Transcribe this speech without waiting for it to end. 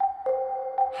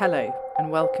Hello,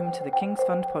 and welcome to the King's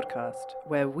Fund podcast,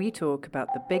 where we talk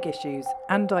about the big issues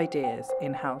and ideas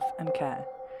in health and care.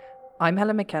 I'm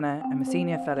Helen McKenna, I'm a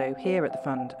senior fellow here at the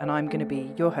Fund, and I'm going to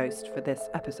be your host for this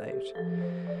episode.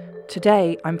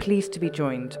 Today, I'm pleased to be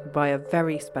joined by a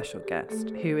very special guest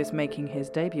who is making his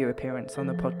debut appearance on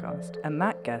the podcast, and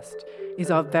that guest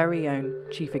is our very own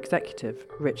Chief Executive,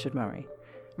 Richard Murray.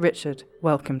 Richard,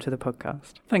 welcome to the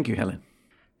podcast. Thank you, Helen.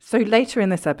 So later in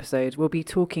this episode, we'll be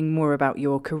talking more about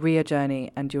your career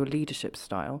journey and your leadership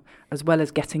style, as well as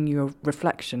getting your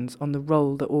reflections on the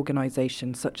role that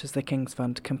organisations such as the King's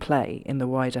Fund can play in the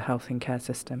wider health and care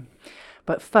system.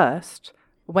 But first,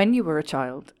 when you were a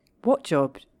child, what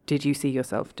job did you see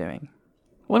yourself doing?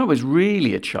 When I was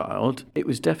really a child, it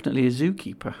was definitely a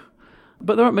zookeeper.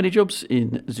 But there aren't many jobs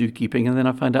in zookeeping, and then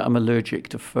I found out I'm allergic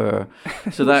to fur.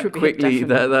 So that quickly,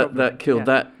 that killed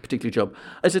that particular job.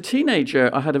 As a teenager,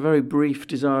 I had a very brief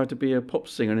desire to be a pop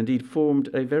singer, and indeed formed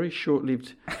a very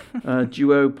short-lived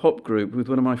duo pop group with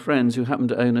one of my friends who happened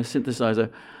to own a synthesizer.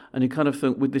 And you kind of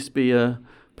think, would this be a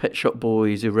Pet Shop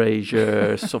Boys,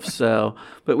 Erasure, Soft Cell?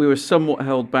 But we were somewhat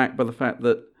held back by the fact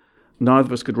that neither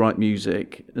of us could write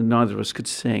music, and neither of us could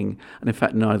sing, and in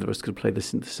fact, neither of us could play the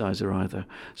synthesizer either.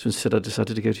 So instead, I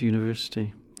decided to go to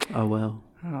university. Oh well.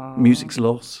 Aww. Music's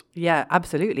loss. Yeah,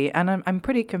 absolutely. And I'm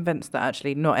pretty convinced that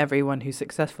actually not everyone who's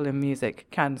successful in music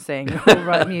can sing or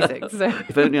write music. So.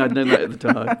 If only I'd known that at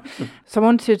the time. So I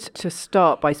wanted to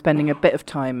start by spending a bit of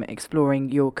time exploring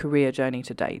your career journey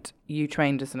to date. You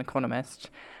trained as an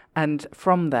economist, and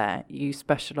from there, you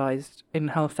specialised in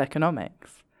health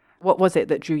economics. What was it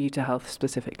that drew you to health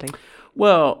specifically?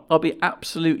 Well, I'll be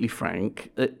absolutely frank,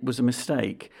 it was a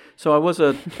mistake. So I was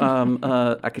an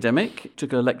academic,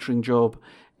 took a lecturing job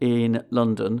in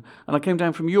London, and I came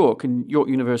down from York, and York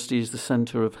University is the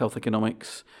centre of health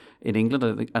economics in England,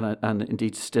 I think, and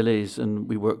indeed still is, and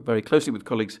we work very closely with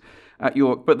colleagues at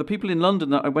York. But the people in London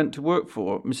that I went to work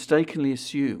for mistakenly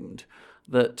assumed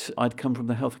that I'd come from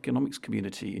the health economics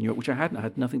community in York, which I hadn't. I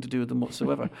had nothing to do with them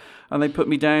whatsoever. And they put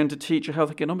me down to teach a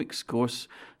health economics course,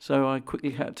 so I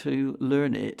quickly had to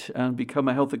learn it and become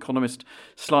a health economist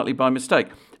slightly by mistake.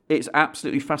 It's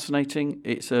absolutely fascinating.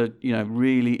 It's a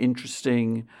really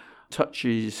interesting,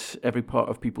 touches every part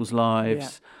of people's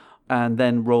lives. Yeah. And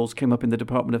then roles came up in the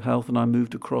Department of Health, and I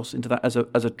moved across into that as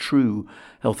a true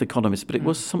health economist. But it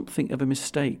was something of a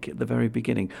mistake at the very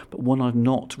beginning, but one I've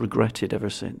not regretted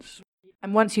ever since.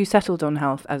 And once you settled on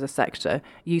health as a sector,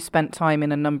 you spent time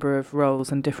in a number of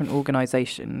roles and different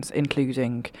organisations,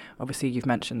 including, obviously you've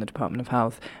mentioned the Department of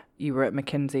Health, you were at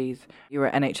McKinsey's, you were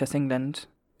at NHS England.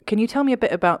 Can you tell me a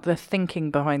bit about the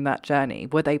thinking behind that journey?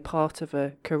 Were they part of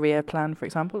a career plan, for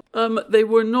example? They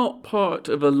were not part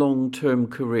of a long-term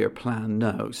career plan,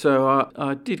 no. So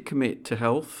I did commit to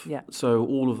health. Yeah. So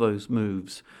all of those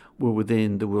moves were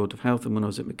within the world of health. And when I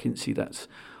was at McKinsey, that's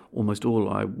almost all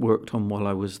I worked on while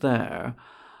I was there.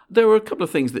 There were a couple of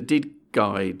things that did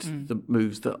guide the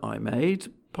moves that I made,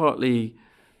 partly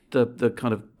the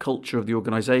kind of culture of the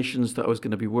organisations that I was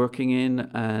going to be working in,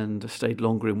 and I stayed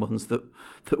longer in ones that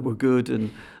were good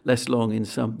and less long in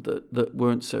some that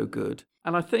weren't so good.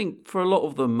 And I think for a lot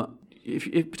of them,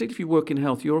 particularly if you work in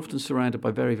health, you're often surrounded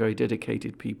by very, very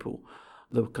dedicated people.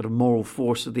 The kind of moral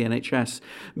force of the NHS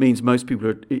means most people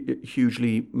are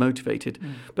hugely motivated.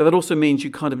 But that also means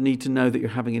you kind of need to know that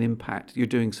you're having an impact, you're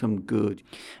doing some good.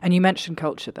 And you mentioned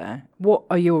culture there. What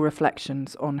are your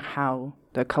reflections on how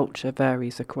the culture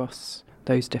varies across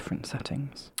those different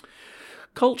settings?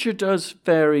 Culture does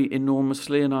vary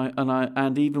enormously,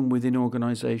 and even within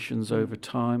organisations over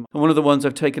time. And one of the ones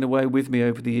I've taken away with me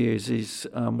over the years is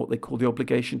what they call the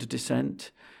obligation to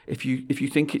dissent. If you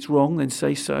think it's wrong, then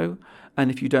say so. And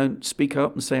if you don't speak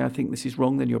up and say, I think this is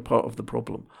wrong, then you're part of the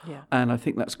problem. Yeah. And I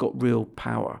think that's got real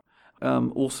power.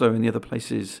 Also, in the other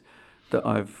places that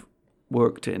I've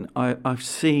worked in, I've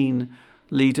seen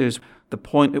leaders, the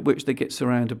point at which they get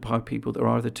surrounded by people that are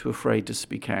either too afraid to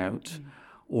speak out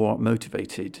or aren't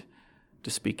motivated to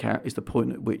speak out, is the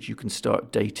point at which you can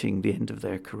start dating the end of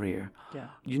their career. Yeah.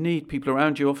 You need people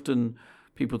around you, often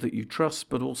people that you trust,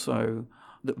 but also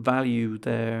that value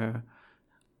their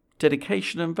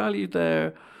dedication and value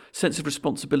their sense of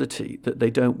responsibility, that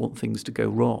they don't want things to go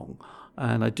wrong.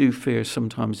 And I do fear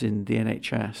sometimes in the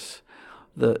NHS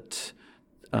that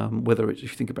whether it's,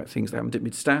 if you think about things that happen at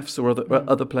mid-staffs or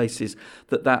other places,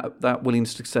 that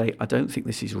willingness to say, I don't think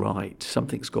this is right,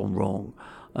 something's gone wrong,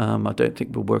 I don't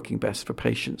think we're working best for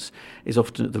patients, is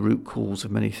often at the root cause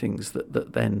of many things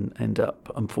that then end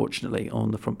up, unfortunately, on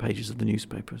the front pages of the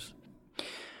newspapers.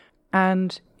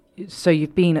 And so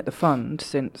you've been at the fund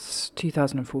since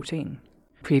 2014.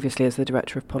 previously as the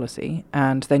Director of Policy,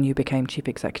 and then you became Chief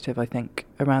Executive, I think,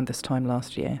 around this time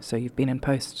last year. So you've been in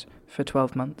post for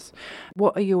 12 months.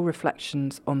 What are your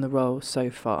reflections on the role so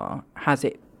far? Has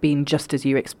it been just as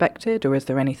you expected, or is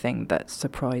there anything that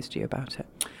surprised you about it?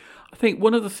 I think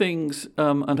one of the things,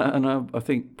 I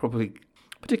think probably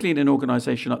particularly in an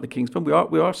organisation like the King's Fund,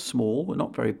 we are small, we're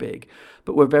not very big,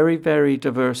 but we're very, very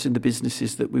diverse in the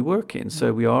businesses that we work in.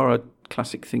 So we are a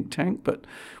classic think tank, but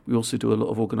we also do a lot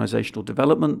of organisational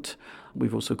development.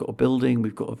 We've also got a building,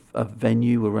 we've got a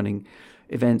venue, we're running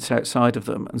events outside of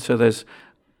them. And so there's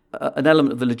an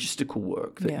element of the logistical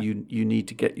work that you need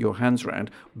to get your hands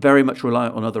around, very much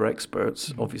reliant on other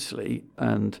experts, obviously,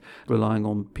 and relying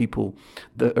on people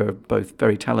that are both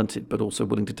very talented but also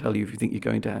willing to tell you if you think you're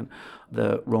going down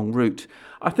the wrong route.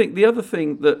 I think the other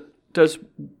thing that does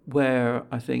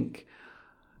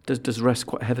rest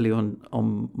quite heavily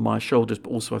on my shoulders,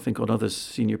 but also I think on other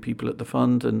senior people at the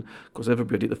fund, and of course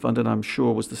everybody at the fund, and I'm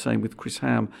sure was the same with Chris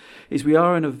Ham, is we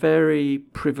are in a very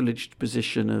privileged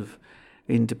position of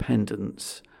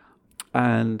independence,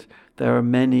 and there are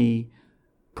many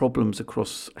problems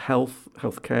across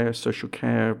healthcare, social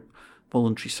care,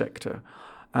 voluntary sector,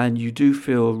 and you do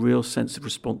feel a real sense of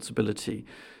responsibility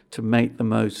to make the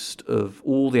most of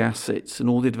all the assets and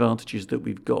all the advantages that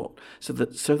we've got, so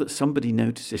that somebody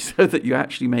notices, so that you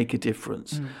actually make a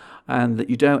difference, and that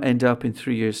you don't end up in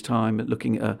 3 years' time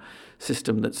looking at a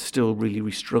system that's still really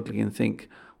struggling and think,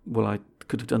 well, I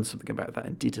could have done something about that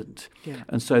and didn't. Yeah.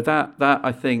 And so that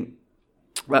I think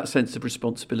that sense of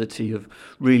responsibility of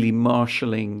really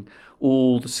marshalling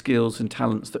all the skills and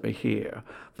talents that are here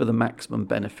for the maximum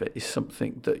benefit is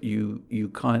something that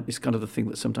is kind of the thing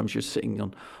that sometimes you're sitting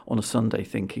on a Sunday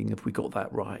thinking, have we got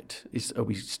that right? Are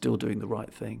we still doing the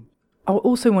right thing? I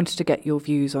also wanted to get your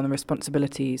views on the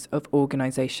responsibilities of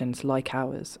organisations like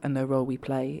ours and the role we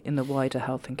play in the wider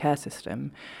health and care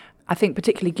system. I think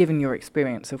particularly given your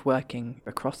experience of working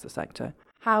across the sector,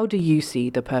 how do you see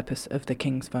the purpose of the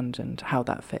King's Fund and how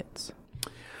that fits?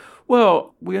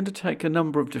 Well, we undertake a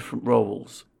number of different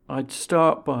roles. I'd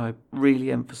start by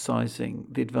really emphasising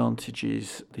the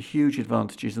advantages, the huge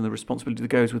advantages and the responsibility that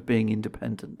goes with being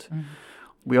independent.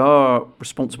 We are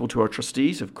responsible to our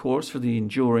trustees, of course, for the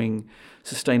enduring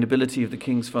sustainability of the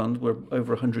King's Fund. We're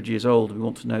over 100 years old. We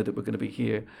want to know that we're going to be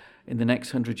here in the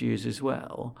next 100 years as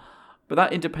well. But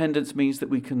that independence means that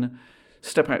we can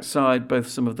step outside both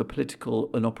some of the political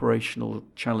and operational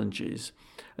challenges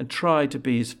and try to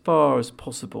be, as far as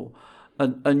possible,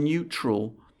 a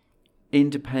neutral,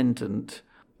 independent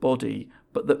body,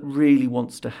 but that really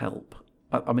wants to help.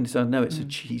 I mean, I know it's a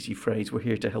cheesy phrase, we're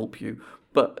here to help you,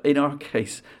 but in our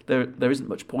case, there isn't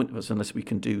much point of us unless we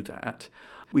can do that.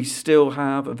 We still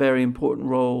have a very important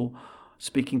role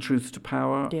speaking truth to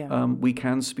power. Yeah. We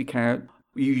can speak out.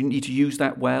 You need to use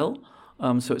that well.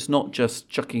 So it's not just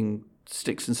chucking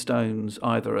sticks and stones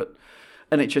either at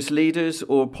NHS leaders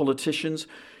or politicians.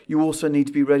 You also need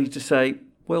to be ready to say,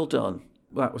 well done,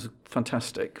 that was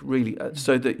fantastic, really,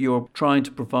 so that you're trying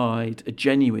to provide a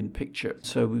genuine picture.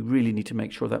 So we really need to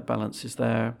make sure that balance is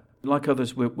there. Like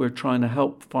others, we're trying to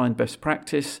help find best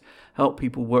practice, help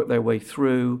people work their way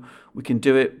through. We can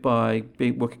do it by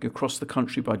working across the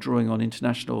country, by drawing on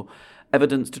international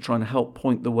evidence to try and help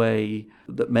point the way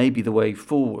that may be the way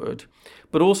forward.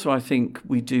 But also I think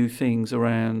we do things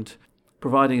around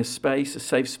providing a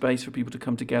safe space for people to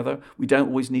come together. We don't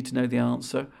always need to know the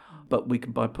answer, but we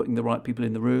can, by putting the right people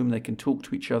in the room, they can talk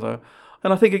to each other.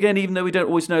 And I think, again, even though we don't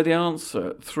always know the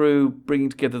answer, through bringing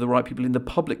together the right people in the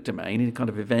public domain, in kind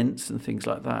of events and things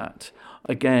like that,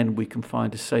 again, we can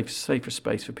find a safer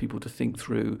space for people to think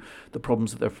through the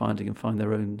problems that they're finding and find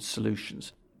their own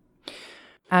solutions.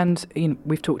 And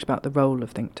we've talked about the role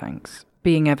of think tanks.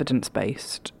 Being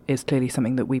evidence-based is clearly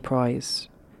something that we prize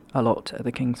a lot at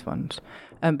the King's Fund.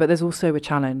 But there's also a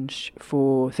challenge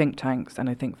for think tanks, and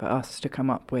I think for us, to come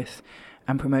up with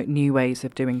and promote new ways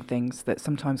of doing things that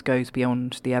sometimes goes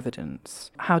beyond the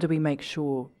evidence. How do we make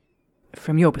sure,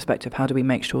 from your perspective, how do we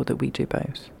make sure that we do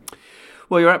both?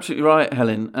 Well, you're absolutely right,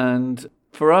 Helen. And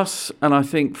for us, and I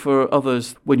think for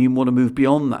others, when you want to move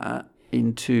beyond that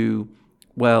into,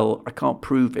 well, I can't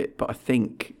prove it, but I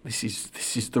think this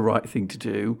is the right thing to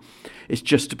do, it's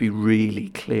just to be really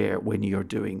clear when you're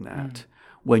doing that.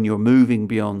 When you're moving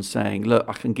beyond saying, look,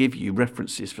 I can give you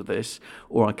references for this,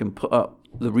 or I can put up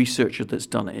the researcher that's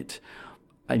done it,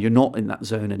 and you're not in that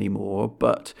zone anymore.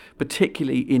 But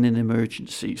particularly in an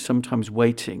emergency, sometimes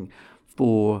waiting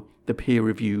for the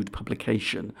peer-reviewed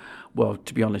publication, well,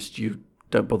 to be honest, you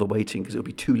don't bother waiting because it'll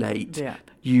be too late. Yeah.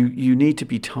 You need to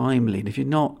be timely, and if you're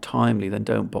not timely, then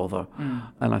don't bother.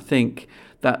 And I think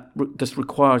that just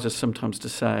requires us sometimes to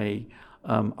say,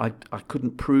 I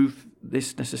couldn't prove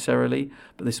this necessarily,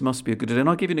 but this must be a good idea. And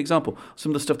I'll give you an example.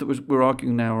 Some of the stuff that we're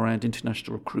arguing now around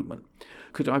international recruitment.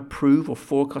 Could I prove or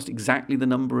forecast exactly the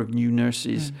number of new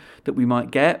nurses that we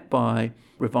might get by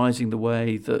revising the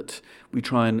way that we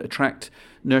try and attract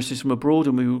nurses from abroad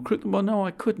and we recruit them? Well, no,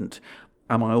 I couldn't.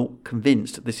 Am I all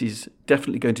convinced that this is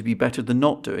definitely going to be better than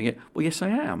not doing it? Well, yes, I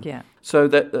am. Yeah. So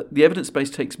that the evidence base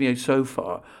takes me so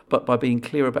far, but by being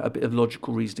clear about a bit of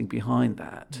logical reasoning behind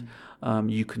that,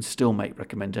 you can still make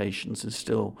recommendations and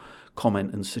still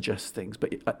comment and suggest things.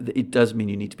 But it does mean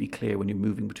you need to be clear when you're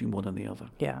moving between one and the other.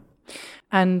 Yeah.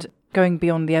 And going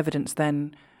beyond the evidence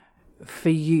then, for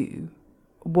you,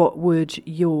 what would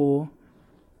your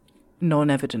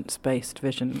non-evidence-based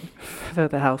vision for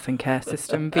the health and care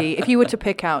system be? If you were to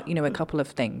pick out, a couple of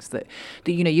things that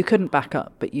you couldn't back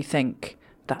up, but you think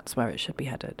that's where it should be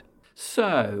headed.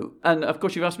 So, and of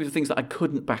course you've asked me the things that I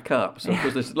couldn't back up. So of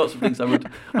course there's lots of things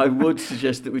I would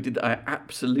suggest that we did that I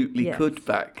absolutely could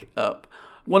back up.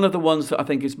 One of the ones that I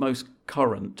think is most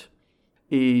current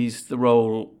is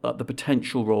the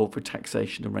potential role for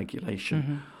taxation and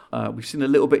regulation. We've seen a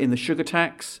little bit in the sugar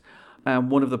tax,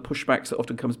 and one of the pushbacks that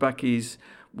often comes back is,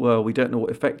 well, we don't know what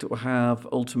effect it will have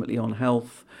ultimately on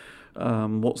health.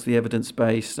 What's the evidence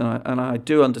base? And I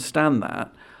do understand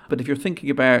that. But if you're thinking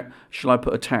about, shall I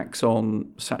put a tax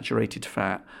on saturated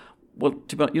fat? Well,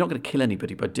 you're not going to kill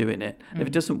anybody by doing it. If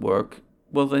it doesn't work,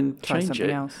 well, then Try change something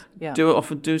it. else. Yeah.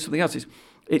 Do something else.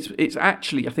 It's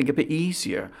actually, I think, a bit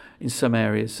easier in some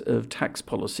areas of tax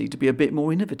policy to be a bit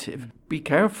more innovative. Be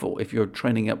careful if you're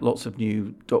training up lots of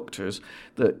new doctors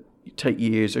that take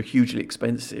years, are hugely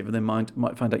expensive, and then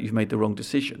might find out you've made the wrong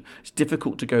decision. It's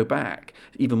difficult to go back,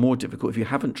 even more difficult if you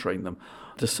haven't trained them,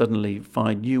 to suddenly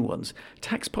find new ones.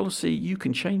 Tax policy, you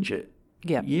can change it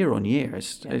year on year.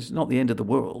 It's not the end of the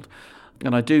world.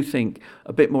 And I do think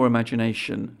a bit more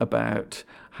imagination about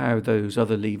how those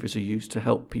other levers are used to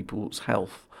help people's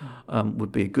health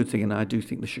would be a good thing. And I do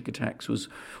think the sugar tax was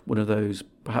one of those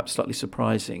perhaps slightly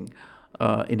surprising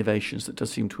innovations that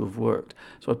does seem to have worked.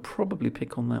 So I'd probably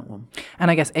pick on that one. And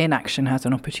I guess inaction has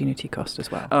an opportunity cost as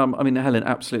well. Helen,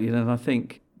 absolutely. And I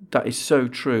think that is so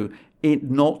true.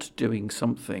 Not doing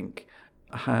something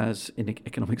has, in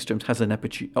economics terms, has an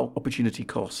opportunity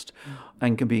cost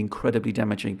and can be incredibly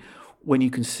damaging. When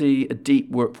you can see a deep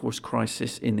workforce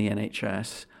crisis in the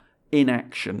NHS,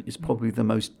 inaction is probably the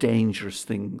most dangerous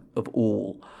thing of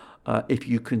all. If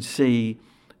you can see,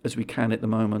 as we can at the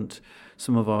moment,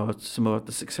 some of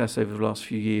the success over the last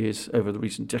few years, over the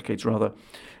recent decades rather,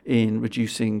 in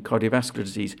reducing cardiovascular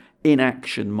disease,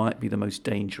 inaction might be the most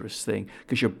dangerous thing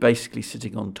because you're basically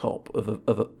sitting on top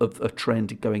of a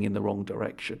trend going in the wrong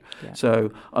direction. Yeah.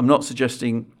 So I'm not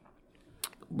suggesting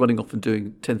running off and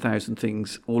doing 10,000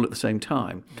 things all at the same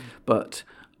time, but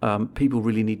people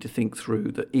really need to think through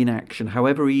that inaction,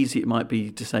 however easy it might be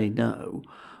to say no,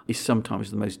 is sometimes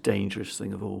the most dangerous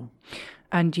thing of all.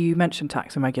 And you mentioned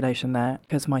tax and regulation there,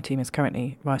 because my team is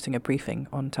currently writing a briefing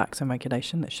on tax and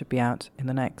regulation that should be out in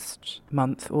the next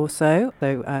month or so.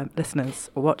 So listeners,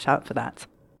 watch out for that.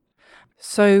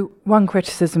 So one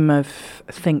criticism of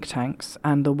think tanks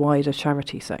and the wider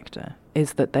charity sector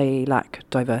is that they lack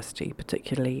diversity,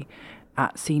 particularly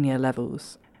at senior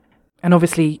levels. And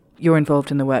obviously you're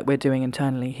involved in the work we're doing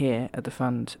internally here at the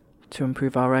fund to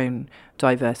improve our own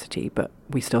diversity, but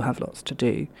we still have lots to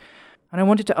do. And I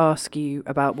wanted to ask you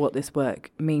about what this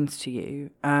work means to you,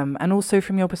 and also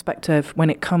from your perspective, when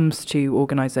it comes to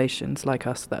organisations like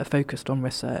us that are focused on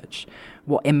research,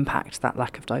 what impact that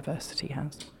lack of diversity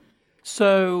has.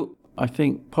 So I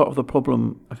think part of the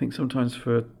problem, sometimes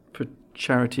for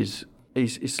charities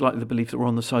is slightly the belief that we're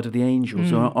on the side of the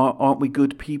angels. Aren't we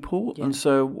good people? Yeah. And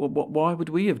so why would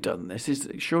we have done this?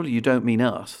 Surely you don't mean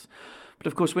us. But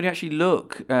of course, when you actually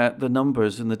look at the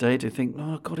numbers and the data, you think,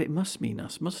 oh, God, it must mean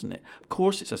us, mustn't it? Of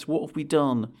course it's us. What have we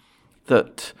done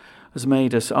that has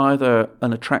made us either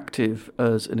unattractive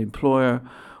as an employer,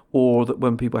 or that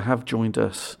when people have joined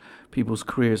us, people's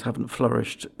careers haven't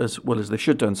flourished as well as they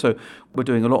should do? And so we're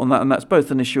doing a lot on that. And that's both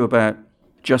an issue about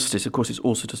justice. Of course, it's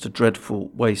also just a dreadful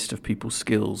waste of people's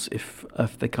skills if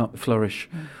they can't flourish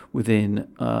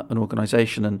within an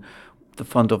organisation. And the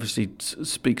fund obviously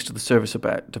speaks to the service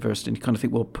about diversity, and you kind of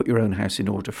think, well, put your own house in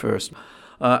order first.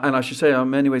 And I should say, in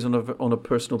many ways, on a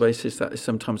personal basis, that is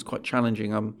sometimes quite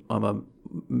challenging. I'm a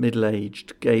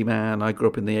middle-aged gay man. I grew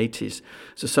up in the 80s.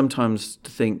 So sometimes to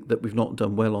think that we've not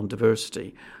done well on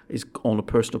diversity is, on a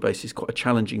personal basis, quite a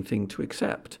challenging thing to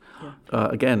accept. Yeah.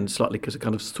 Again, slightly because I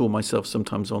kind of saw myself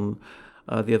sometimes on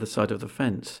the other side of the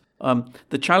fence.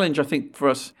 The challenge, I think, for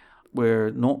us,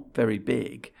 we're not very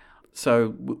big.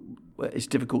 So it's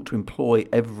difficult to employ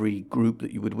every group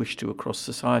that you would wish to across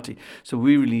society. So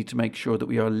we really need to make sure that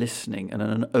we are listening and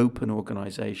an open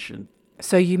organisation.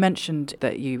 So you mentioned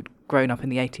that you'd grown up in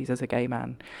the 80s as a gay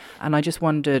man. And I just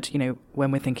wondered,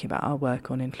 when we're thinking about our work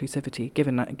on inclusivity,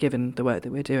 given the work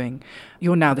that we're doing,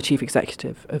 you're now the chief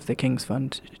executive of the King's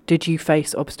Fund. Did you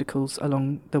face obstacles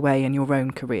along the way in your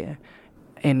own career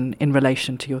in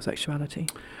relation to your sexuality?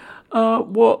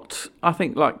 What I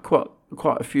think, like quite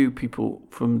a few people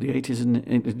from the 80s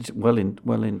and well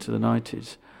into the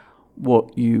 90s,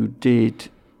 what you did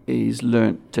is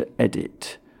learnt to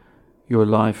edit your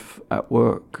life at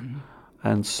work. Mm-hmm.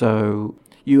 And so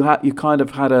you kind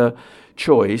of had a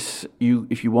choice.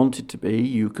 If you wanted to be,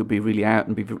 you could be really out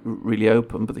and be really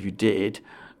open, but if you did,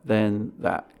 then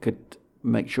that could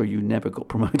make sure you never got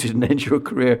promoted and end your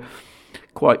career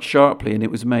quite sharply. And it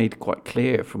was made quite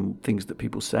clear from things that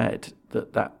people said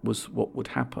that was what would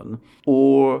happen.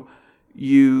 Or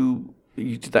you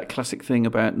did that classic thing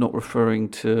about not referring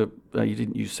to, you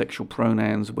didn't use sexual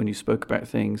pronouns when you spoke about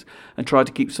things, and tried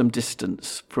to keep some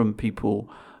distance from people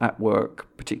at work,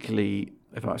 particularly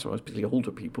particularly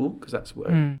older people, because that's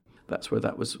where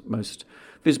that was most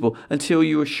visible, until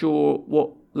you were sure what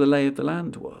the lay of the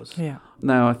land was. Yeah.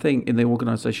 Now, I think in the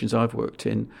organisations I've worked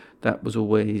in, that was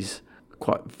always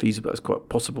quite feasible. It's quite a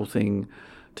possible thing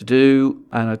to do,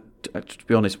 and I, to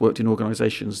be honest, worked in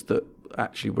organisations that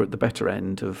actually were at the better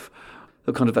end of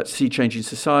kind of that sea change in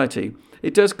society.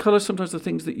 It does colour sometimes the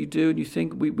things that you do, and you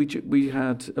think we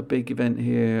had a big event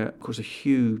here, of course, a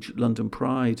huge London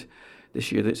Pride this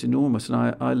year that's enormous,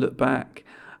 and I look back,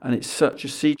 and it's such a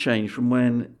sea change from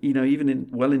when, even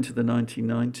well into the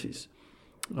 1990s.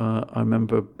 I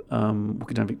remember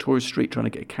walking down Victoria Street trying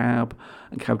to get a cab,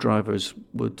 and cab drivers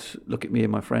would look at me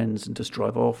and my friends and just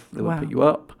drive off. They would put you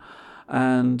up.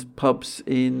 And pubs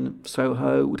in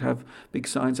Soho would have big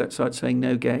signs outside saying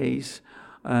no gays,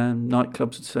 and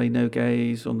nightclubs would say no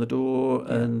gays on the door.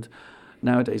 Yeah. And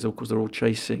nowadays, of course, they're all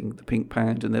chasing the pink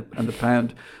pound and the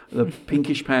pound, the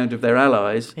pinkish pound of their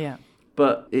allies. Yeah.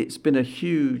 But it's been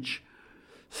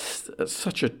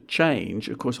such a change.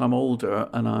 Of course, I'm older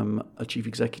and I'm a chief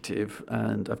executive,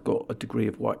 and I've got a degree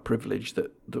of white privilege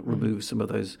that removes some of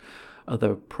those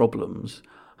other problems.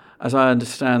 As I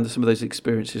understand, some of those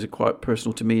experiences are quite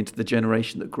personal to me and to the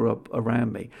generation that grew up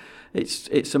around me.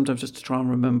 It's sometimes just to try and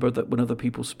remember that when other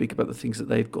people speak about the things that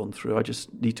they've gone through, I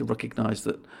just need to recognise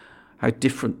that how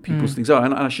different people's things are.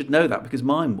 And I should know that because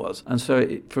mine was. And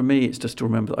so for me, it's just to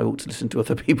remember that I ought to listen to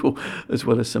other people, as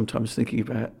well as sometimes thinking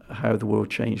about how the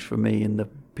world changed for me and the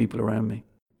people around me.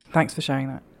 Thanks for sharing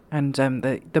that. And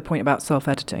the point about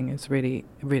self-editing is really,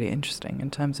 really interesting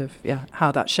in terms of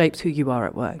how that shapes who you are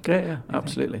at work. Yeah,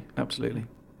 absolutely.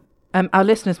 Our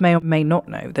listeners may or may not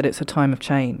know that it's a time of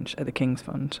change at the King's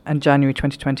Fund, and January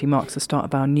 2020 marks the start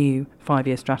of our new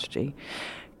 5-year strategy.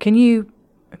 Can you,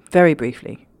 very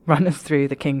briefly, run us through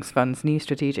the King's Fund's new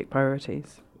strategic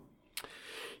priorities?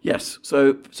 Yes.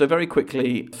 So very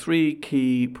quickly, 3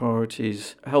 key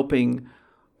priorities: helping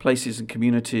places and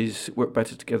communities work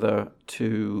better together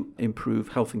to improve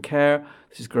health and care.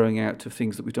 This is growing out to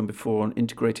things that we've done before on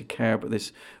integrated care, but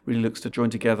this really looks to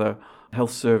join together health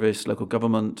service, local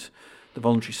government, the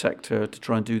voluntary sector, to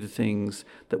try and do the things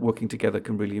that working together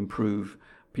can really improve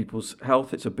people's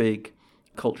health. It's a big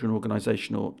culture and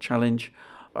organisational challenge.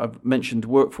 I've mentioned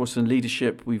workforce and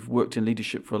leadership. We've worked in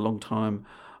leadership for a long time.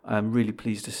 I'm really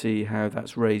pleased to see how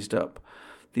that's raised up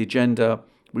the agenda.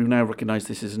 We now recognise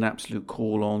this as an absolute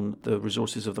call on the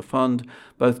resources of the fund,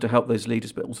 both to help those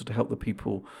leaders, but also to help the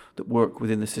people that work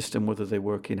within the system, whether they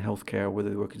work in healthcare, whether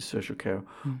they work in social care,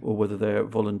 or whether they're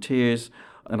volunteers.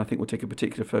 And I think we'll take a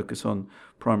particular focus on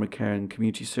primary care and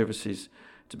community services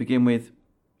to begin with.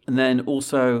 And then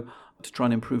also to try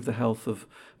and improve the health of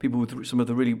people with some of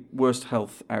the really worst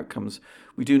health outcomes.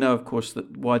 We do know, of course,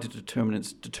 that wider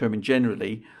determinants determine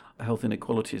generally health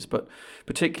inequalities, but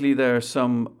particularly there are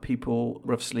some people,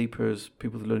 rough sleepers,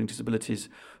 people with learning disabilities,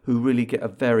 who really get a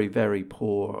very, very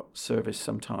poor service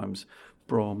sometimes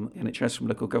from NHS, from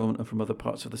local government, and from other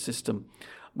parts of the system.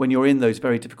 When you're in those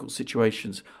very difficult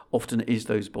situations, often it is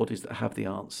those bodies that have the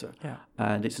answer. Yeah.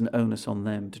 And it's an onus on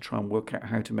them to try and work out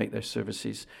how to make their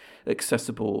services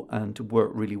accessible and to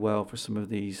work really well for some of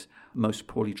these most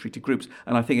poorly treated groups.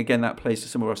 And I think, again, that plays to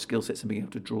some of our skill sets and being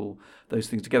able to draw those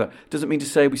things together. Doesn't mean to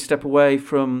say we step away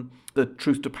from the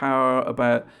truth to power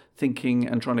about thinking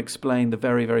and trying to explain the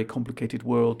very, very complicated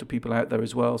world to people out there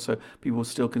as well. So people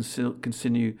still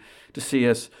continue to see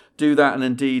us do that. And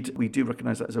indeed, we do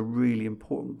recognise that as a really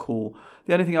important call.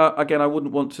 The only thing, I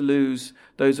wouldn't want to lose,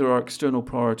 those are our external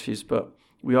priorities, but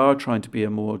we are trying to be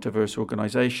a more diverse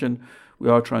organisation. We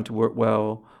are trying to work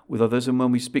well with others. And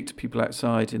when we speak to people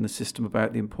outside in the system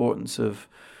about the importance of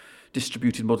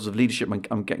distributed models of leadership,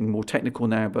 I'm getting more technical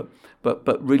now,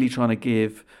 but really trying to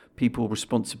give people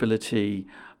responsibility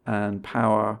and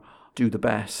power, do the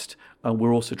best. And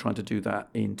we're also trying to do that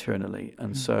internally.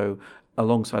 And so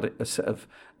alongside a set of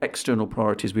external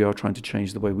priorities, we are trying to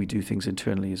change the way we do things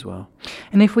internally as well.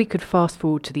 And if we could fast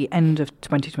forward to the end of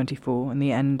 2024 and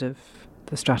the end of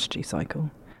the strategy cycle,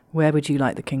 where would you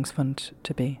like the King's Fund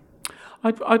to be?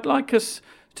 I'd like us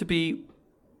to be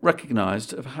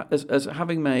recognised as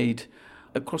having made,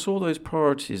 across all those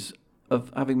priorities,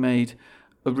 of having made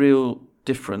a real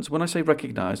difference. When I say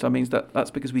recognised, I mean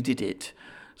that's because we did it.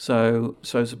 So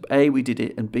A, we did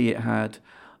it, and B, it had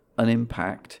an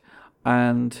impact.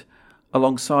 And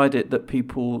alongside it, that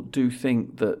people do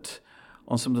think that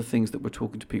on some of the things that we're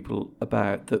talking to people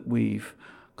about, that we've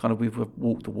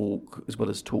walked the walk as well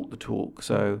as talked the talk.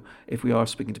 So if we are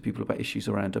speaking to people about issues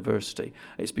around diversity,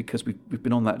 it's because we've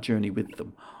been on that journey with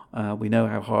them. We know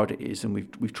how hard it is, and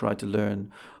we've tried to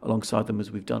learn alongside them as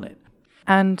we've done it.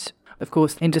 And of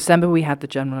course, in December we had the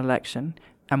general election,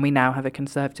 and we now have a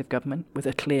Conservative government with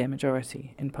a clear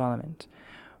majority in Parliament.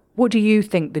 What do you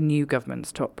think the new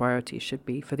government's top priorities should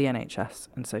be for the NHS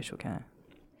and social care?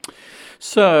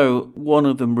 So one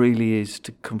of them really is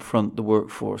to confront the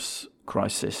workforce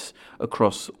crisis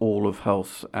across all of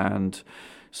health and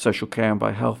social care. And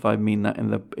by health, I mean that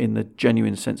in the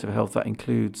genuine sense of health. That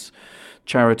includes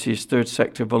charities, third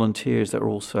sector volunteers that are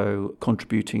also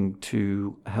contributing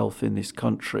to health in this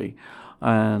country.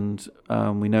 And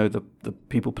we know the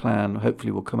People Plan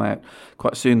hopefully will come out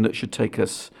quite soon. That should take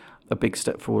us a big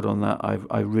step forward on that.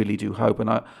 I really do hope. And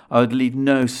I would leave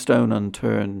no stone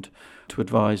unturned to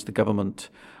advise the government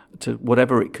to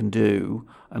whatever it can do.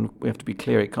 And we have to be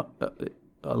clear,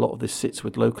 a lot of this sits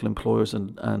with local employers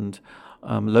and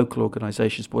local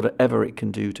organisations, but whatever it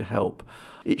can do to help,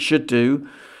 it should do.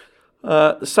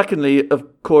 Secondly,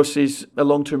 of course, is a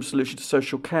long-term solution to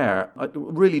social care. I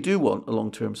really do want a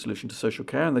long-term solution to social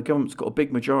care, and the government's got a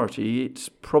big majority. It's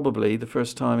probably the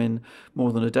first time in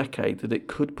more than a decade that it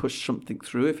could push something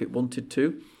through if it wanted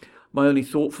to. My only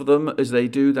thought for them as they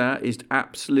do that is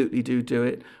absolutely do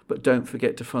it, but don't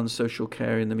forget to fund social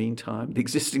care in the meantime. The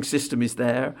existing system is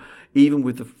there. Even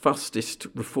with the fastest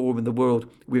reform in the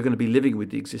world, we're going to be living with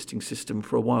the existing system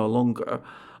for a while longer.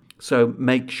 So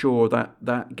make sure that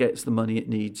that gets the money it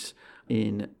needs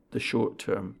in the short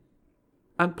term.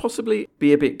 And possibly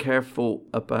be a bit careful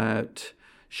about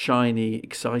shiny,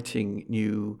 exciting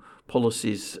new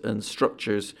policies and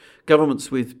structures.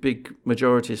 Governments with big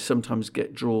majorities sometimes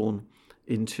get drawn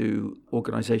into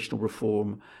organisational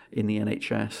reform in the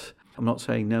NHS. I'm not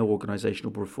saying no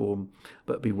organisational reform,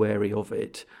 but be wary of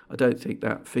it. I don't think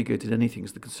that figured in anything,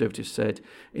 as the Conservatives said,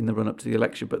 in the run-up to the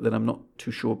election, but then I'm not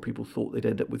too sure people thought they'd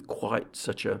end up with quite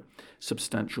such a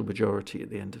substantial majority at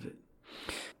the end of it.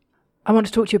 I want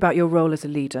to talk to you about your role as a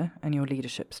leader and your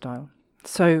leadership style.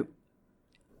 So,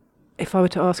 if I were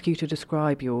to ask you to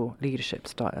describe your leadership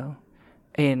style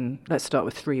in, let's start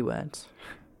with 3 words,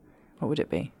 what would it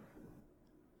be?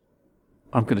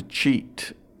 I'm going to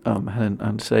cheat, Helen,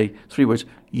 and say 3 words.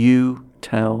 You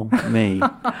tell me.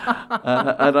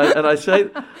 I say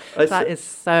that is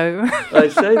so. I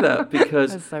say that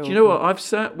because so do you know what? I've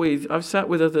sat with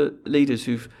other leaders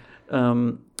who've,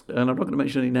 and I'm not going to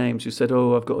mention any names, who said,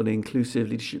 "Oh, I've got an inclusive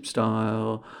leadership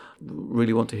style.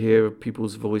 Really want to hear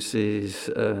people's voices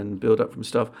and build up from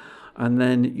stuff." And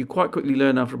then you quite quickly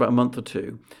learn after about a month or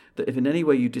two that if in any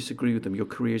way you disagree with them, your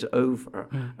career's over.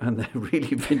 And they're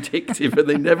really vindictive and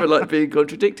they never like being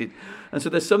contradicted. And so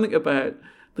there's something about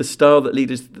the style that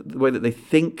leaders, the way that they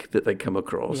think that they come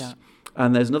across. Yeah.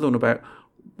 And there's another one about,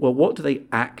 well, what do they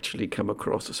actually come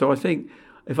across? So I think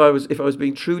if I was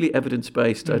being truly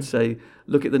evidence-based, I'd say,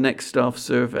 look at the next staff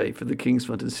survey for the King's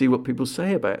Fund and see what people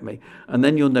say about me. And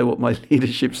then you'll know what my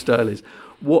leadership style is.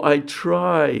 What I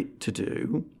try to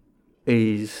do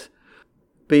is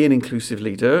be an inclusive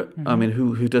leader. I mean,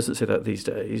 who doesn't say that these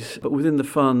days? But within the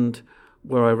fund,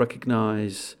 where I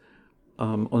recognise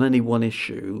on any one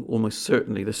issue, almost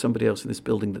certainly there's somebody else in this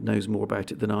building that knows more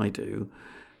about it than I do,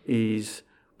 is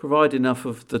provide enough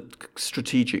of the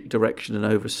strategic direction and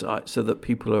oversight so that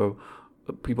people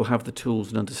have the tools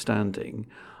and understanding,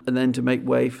 and then to make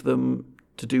way for them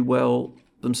to do well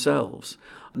themselves.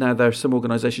 Now, there are some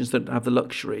organisations that have the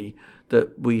luxury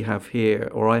that we have here,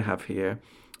 or I have here,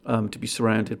 to be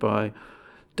surrounded by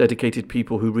dedicated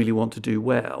people who really want to do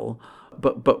well.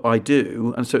 But I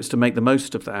do, and so it's to make the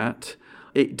most of that.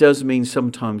 It does mean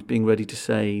sometimes being ready to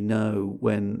say no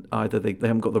when either they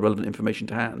haven't got the relevant information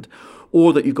to hand,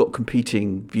 or that you've got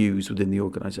competing views within the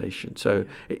organisation. So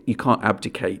you can't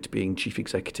abdicate being chief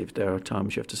executive. There are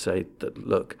times you have to say that,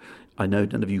 look, I know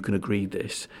none of you can agree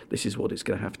this. This is what it's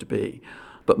going to have to be.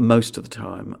 But most of the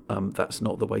time, that's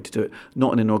not the way to do it.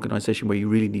 Not in an organisation where you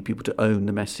really need people to own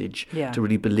the message, to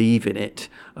really believe in it.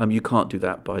 You can't do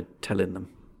that by telling them.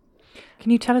 Can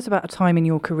you tell us about a time in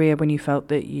your career when you felt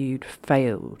that you'd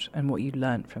failed and what you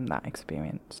learnt from that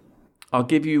experience? I'll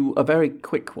give you a very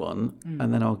quick one,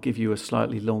 and then I'll give you a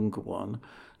slightly longer one.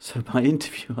 So my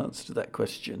interview answer to that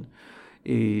question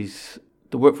is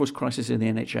the workforce crisis in the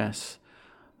NHS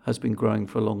has been growing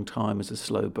for a long time as a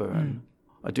slow burn.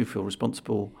 I do feel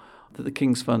responsible that the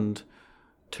King's Fund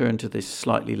turned to this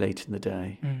slightly late in the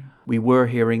day. We were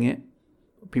hearing it.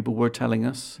 People were telling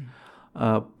us.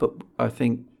 But I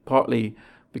think partly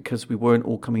because we weren't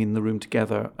all coming in the room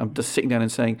together and just sitting down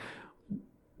and saying,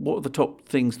 what are the top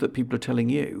things that people are telling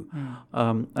you?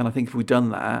 And I think if we'd done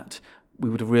that, we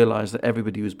would have realised that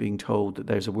everybody was being told that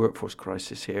there's a workforce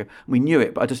crisis here. We knew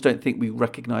it, but I just don't think we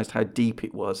recognised how deep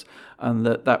it was, and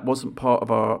that wasn't part of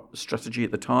our strategy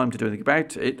at the time to do anything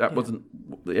about it. That wasn't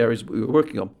the areas we were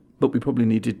working on. But we probably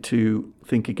needed to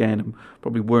think again and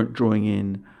probably weren't drawing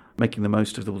in, making the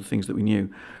most of all the things that we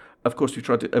knew. Of course, we've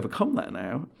tried to overcome that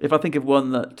now. If I think of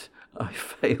one that I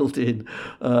failed in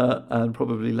and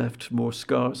probably left more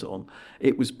scars on,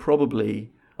 it was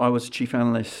probably, I was chief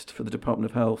analyst for the Department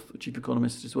of Health, chief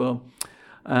economist as well,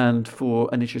 and for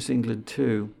NHS England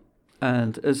too.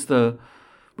 And as the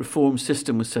reform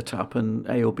system was set up and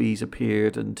AOBs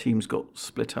appeared and teams got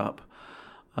split up,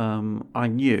 I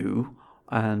knew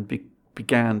and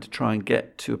began to try and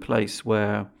get to a place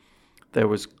where there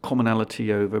was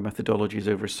commonality over methodologies,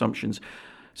 over assumptions.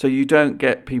 So you don't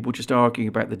get people just arguing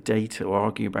about the data or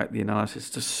arguing about the analysis.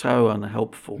 It's just so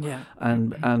unhelpful.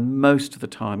 And most of the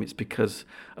time it's because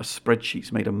a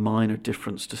spreadsheet's made a minor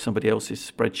difference to somebody else's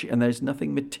spreadsheet and there's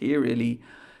nothing materially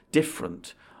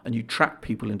different. And you trap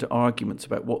people into arguments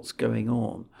about what's going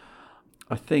on.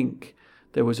 I think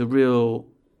there was a real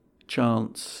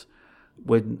chance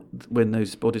when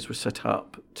those bodies were set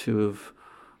up to have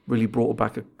really brought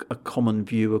back a common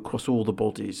view across all the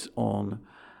bodies on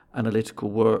analytical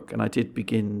work, and I did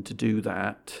begin to do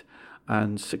that,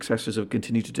 and successors have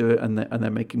continued to do it, and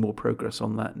they're making more progress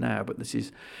on that now. But this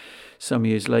is some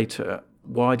years later.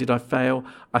 Why did I fail?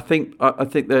 I think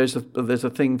there's a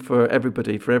thing for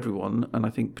everybody, for everyone, and I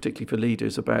think particularly for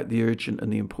leaders about the urgent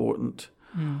and the important.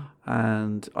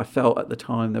 And I felt at the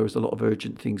time there was a lot of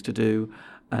urgent things to do,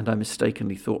 and I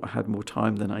mistakenly thought I had more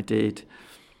time than I did.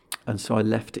 And so I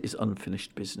left it as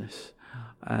unfinished business.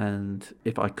 And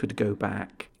if I could go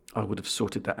back, I would have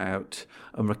sorted that out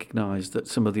and recognised that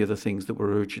some of the other things that were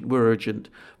urgent,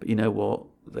 but you know what,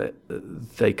 that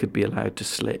they could be allowed to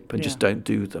slip and just don't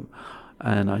do them.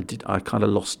 And I kind of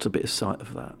lost a bit of sight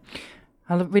of that.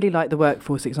 I really like the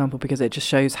workforce example because it just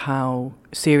shows how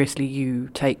seriously you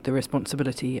take the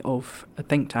responsibility of a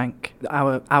think tank,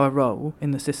 our role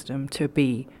in the system to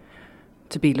be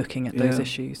looking at those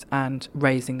issues and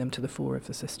raising them to the fore of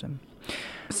the system.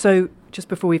 So just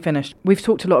before we finish, we've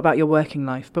talked a lot about your working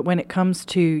life, but when it comes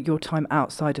to your time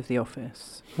outside of the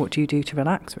office, what do you do to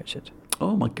relax, Richard?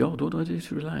 Oh my God, what do I do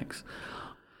to relax?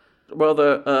 Well,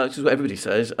 this is what everybody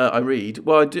says. I read.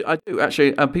 Well, I do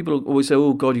actually. People always say,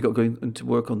 "Oh God, you've got to go into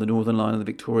work on the Northern Line and the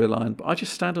Victoria Line." But I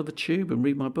just stand on the tube and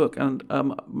read my book. And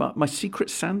my secret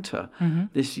Santa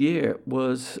this year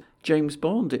was James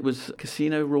Bond. It was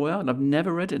Casino Royale, and I've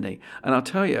never read any. And I'll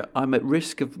tell you, I'm at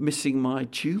risk of missing my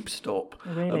tube stop.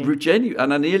 Really?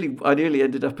 And I nearly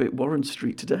ended up at Warren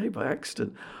Street today by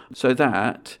accident. So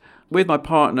that, with my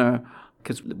partner,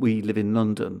 because we live in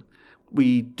London,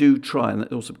 we do try, and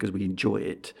also because we enjoy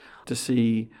it, to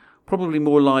see probably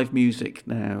more live music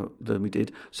now than we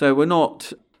did. So we're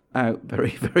not out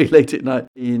very, very late at night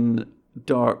in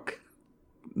dark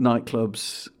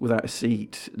nightclubs without a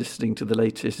seat, listening to the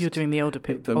latest. You're doing the older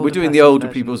people. We're doing the older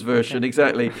people's version, okay.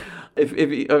 Exactly. if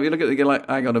you look at it, you're like,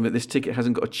 hang on a minute, this ticket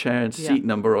hasn't got a chair and seat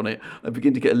number on it. I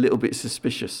begin to get a little bit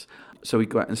suspicious. So we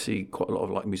go out and see quite a lot of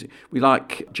live music. We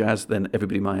like jazz, then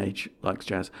everybody my age likes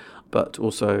jazz. But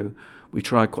also we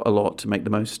try quite a lot to make the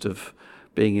most of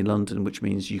being in London, which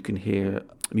means you can hear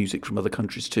music from other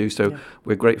countries too. So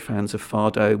we're great fans of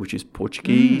Fado, which is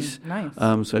Portuguese. Nice.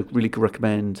 So really could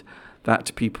recommend that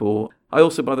to people. I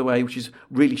also, by the way, which has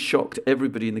really shocked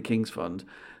everybody in the King's Fund,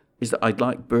 is that I'd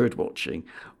like bird watching.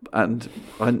 And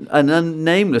an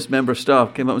unnameless member of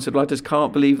staff came up and said, well, I just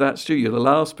can't believe that's true. You're the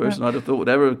last person I'd have thought would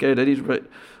ever get anything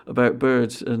about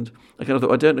birds. And I kind of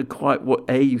thought, I don't know quite what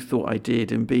A, you thought I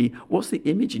did, and B, what's the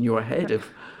image in your head of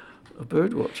a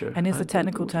bird watcher? And is the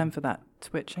technical term for that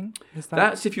twitching?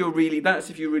 That's if you really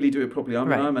do it properly.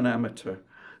 I'm an amateur.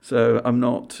 So I'm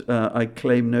not, I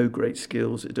claim no great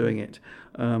skills at doing it.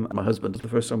 My husband, the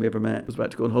first time we ever met, was about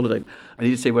to go on holiday. And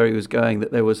he did say where he was going,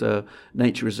 that there was a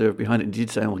nature reserve behind it. And he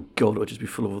did say, oh my God, it'll just be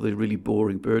full of all the really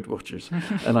boring bird watchers.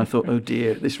 And I thought, oh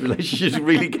dear, this relationship is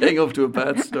really getting off to a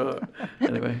bad start.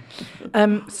 Anyway.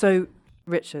 So,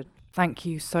 Richard, thank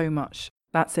you so much.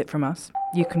 That's it from us.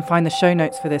 You can find the show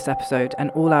notes for this episode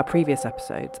and all our previous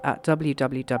episodes at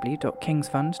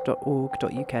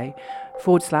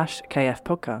www.kingsfund.org.uk/KF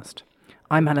podcast.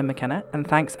 I'm Helen McKenna, and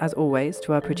thanks as always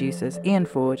to our producers Ian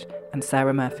Ford and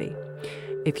Sarah Murphy.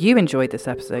 If you enjoyed this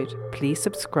episode, please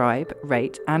subscribe,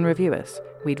 rate and review us.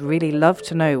 We'd really love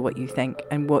to know what you think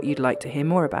and what you'd like to hear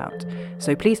more about.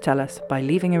 So please tell us by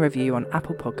leaving a review on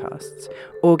Apple Podcasts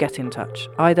or get in touch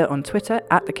either on Twitter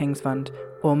 @The King's Fund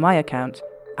or my account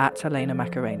 @Helena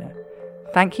Macarena.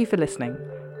 Thank you for listening.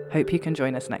 Hope you can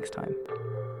join us next time.